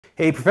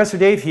Hey, Professor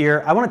Dave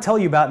here. I want to tell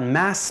you about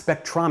mass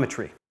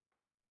spectrometry.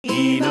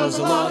 He knows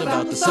a lot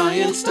about the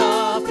science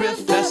stuff.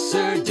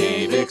 Professor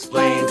Dave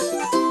explains.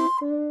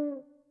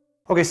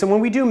 Okay, so when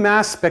we do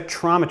mass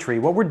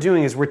spectrometry, what we're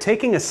doing is we're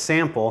taking a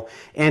sample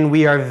and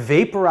we are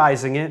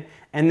vaporizing it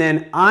and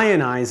then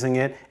ionizing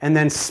it and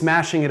then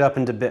smashing it up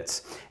into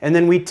bits. And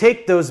then we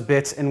take those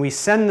bits and we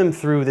send them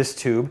through this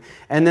tube,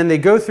 and then they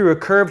go through a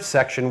curved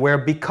section where,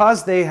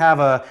 because they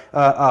have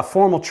a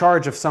formal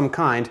charge of some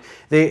kind,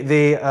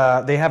 they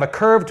have a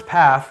curved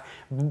path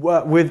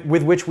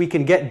with which we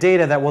can get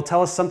data that will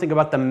tell us something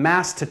about the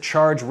mass to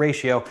charge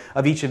ratio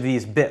of each of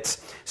these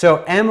bits.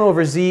 So m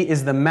over z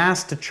is the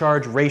mass to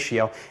charge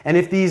ratio, and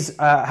if these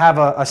have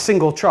a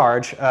single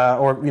charge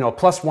or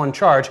 +1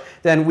 charge,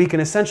 then we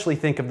can essentially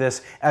think of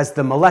this as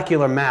the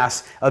molecular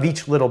mass of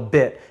each little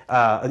bit,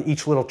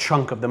 each little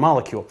chunk of the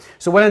molecule.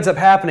 So what ends up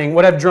happening,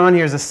 what I've drawn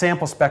here is a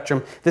sample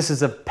spectrum. This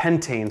is of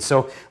pentane.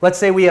 So let's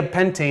say we have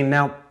pentane.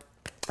 Now,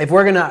 if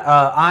we're going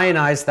to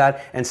ionize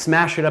that and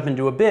smash it up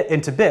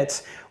into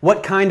bits,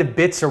 what kind of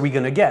bits are we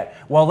going to get?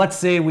 Well, let's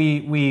say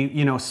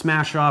we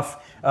smash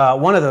off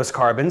one of those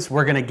carbons.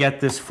 We're going to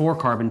get this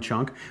 4-carbon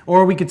chunk.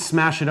 Or we could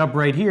smash it up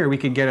right here. We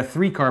could get a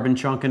 3-carbon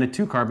chunk and a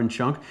 2-carbon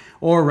chunk.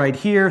 Or right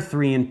here,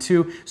 3 and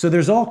 2. So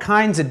there's all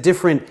kinds of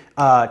different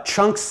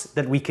chunks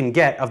that we can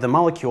get of the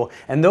molecule,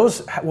 and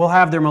those will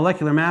have their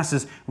molecular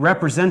masses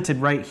represented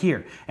right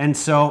here. And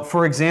so,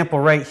 for example,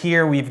 right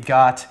here we've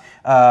got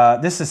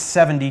this is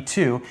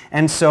 72,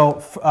 and so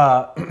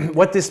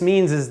what this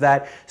means is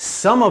that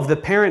some of the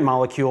parent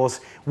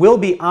molecules will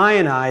be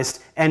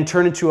ionized and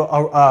turn into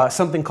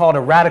something called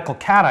a radical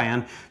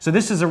cation. So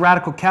this is a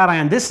radical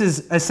cation. This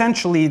is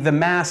essentially the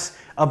mass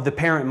of the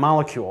parent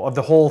molecule, of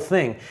the whole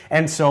thing.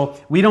 And so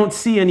we don't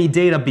see any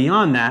data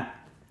beyond that,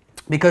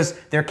 because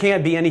there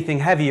can't be anything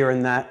heavier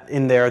in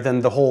there than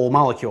the whole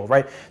molecule,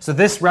 right? So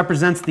this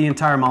represents the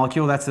entire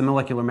molecule. That's the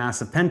molecular mass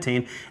of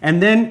pentane.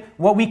 And then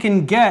what we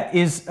can get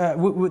is,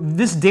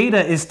 this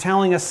data is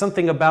telling us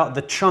something about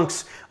the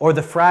chunks or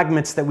the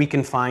fragments that we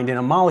can find in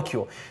a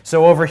molecule.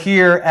 So over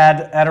here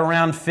at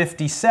around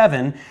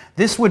 57,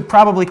 this would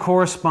probably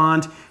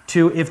correspond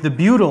to, if the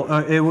butyl,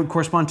 it would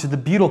correspond to the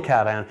butyl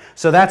cation.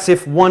 So that's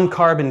if one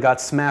carbon got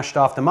smashed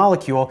off the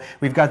molecule.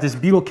 We've got this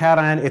butyl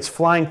cation, it's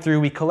flying through,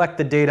 we collect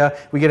the data,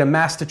 we get a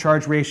mass to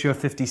charge ratio of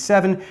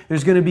 57.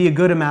 There's going to be a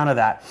good amount of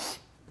that.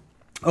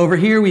 Over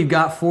here we've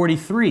got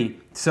 43.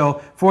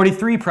 So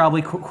 43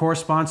 probably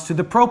corresponds to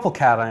the propyl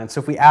cation. So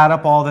if we add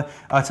up all the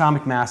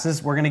atomic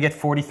masses, we're going to get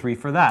 43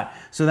 for that.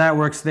 So that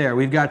works there.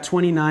 We've got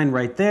 29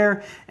 right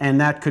there, and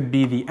that could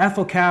be the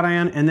ethyl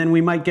cation, and then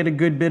we might get a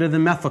good bit of the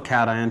methyl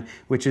cation,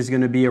 which is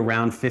going to be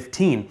around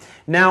 15.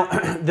 Now,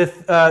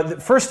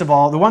 first of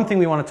all, the one thing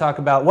we want to talk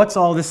about, what's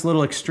all this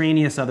little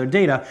extraneous other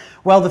data?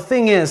 Well, the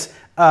thing is,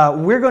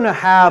 we're going to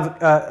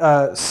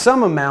have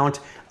some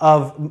amount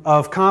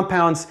of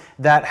compounds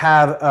that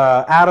have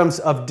atoms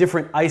of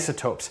different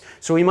isotopes.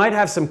 So we might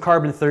have some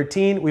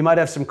carbon-13, we might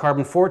have some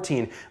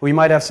carbon-14, we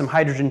might have some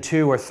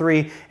hydrogen-2 or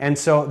 3, and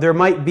so there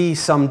might be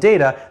some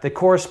data that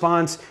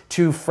corresponds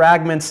to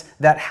fragments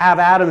that have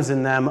atoms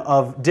in them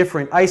of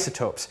different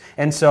isotopes.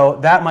 And so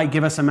that might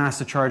give us a mass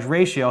to charge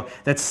ratio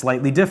that's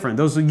slightly different.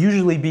 Those will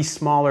usually be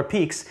smaller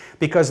peaks,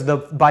 because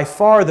by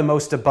far the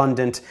most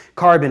abundant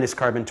carbon is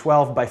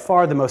carbon-12, by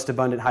far the most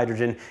abundant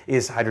hydrogen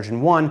is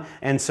hydrogen-1,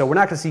 and so we're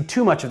not going to see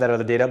too much of that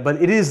other data,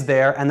 but it is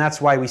there, and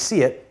that's why we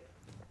see it.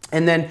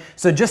 And then,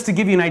 so just to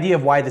give you an idea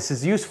of why this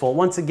is useful,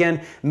 once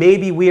again,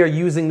 maybe we are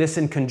using this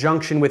in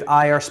conjunction with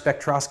IR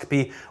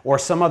spectroscopy or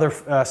some other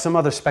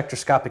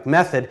spectroscopic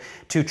method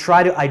to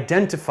try to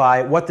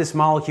identify what this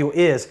molecule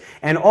is.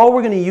 And all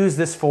we're going to use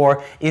this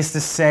for is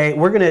to say,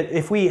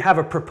 if we have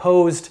a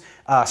proposed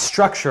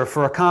structure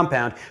for a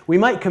compound, we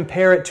might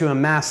compare it to a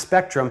mass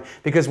spectrum,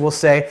 because we'll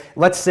say,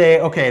 let's say,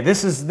 okay,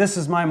 this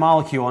is my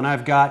molecule, and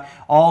I've got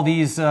all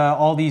these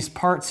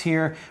parts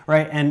here,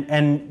 right?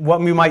 And what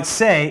we might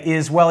say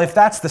is, well, if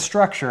that's the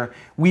structure,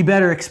 we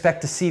better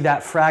expect to see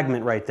that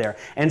fragment right there.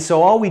 And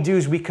so all we do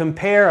is we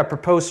compare a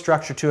proposed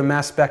structure to a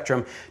mass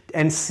spectrum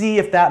and see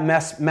if that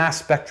mass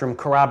spectrum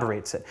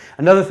corroborates it.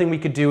 Another thing we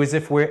could do is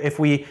if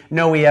we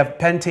know we have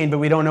pentane, but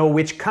we don't know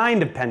which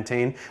kind of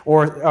pentane,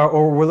 or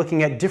we're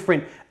looking at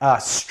different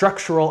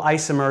structural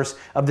isomers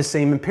of the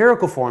same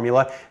empirical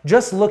formula,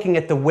 just looking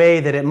at the way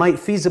that it might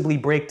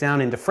feasibly break down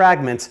into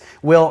fragments,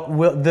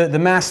 the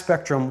mass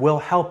spectrum will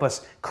help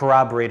us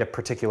corroborate a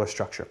particular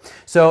structure.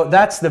 So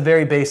that's the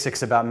very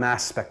basics about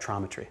mass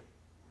spectrometry.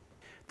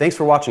 Thanks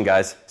for watching,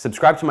 guys.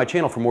 Subscribe to my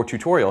channel for more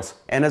tutorials,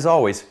 and as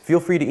always, feel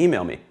free to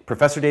email me,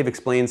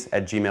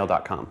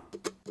 ProfessorDaveExplains@gmail.com.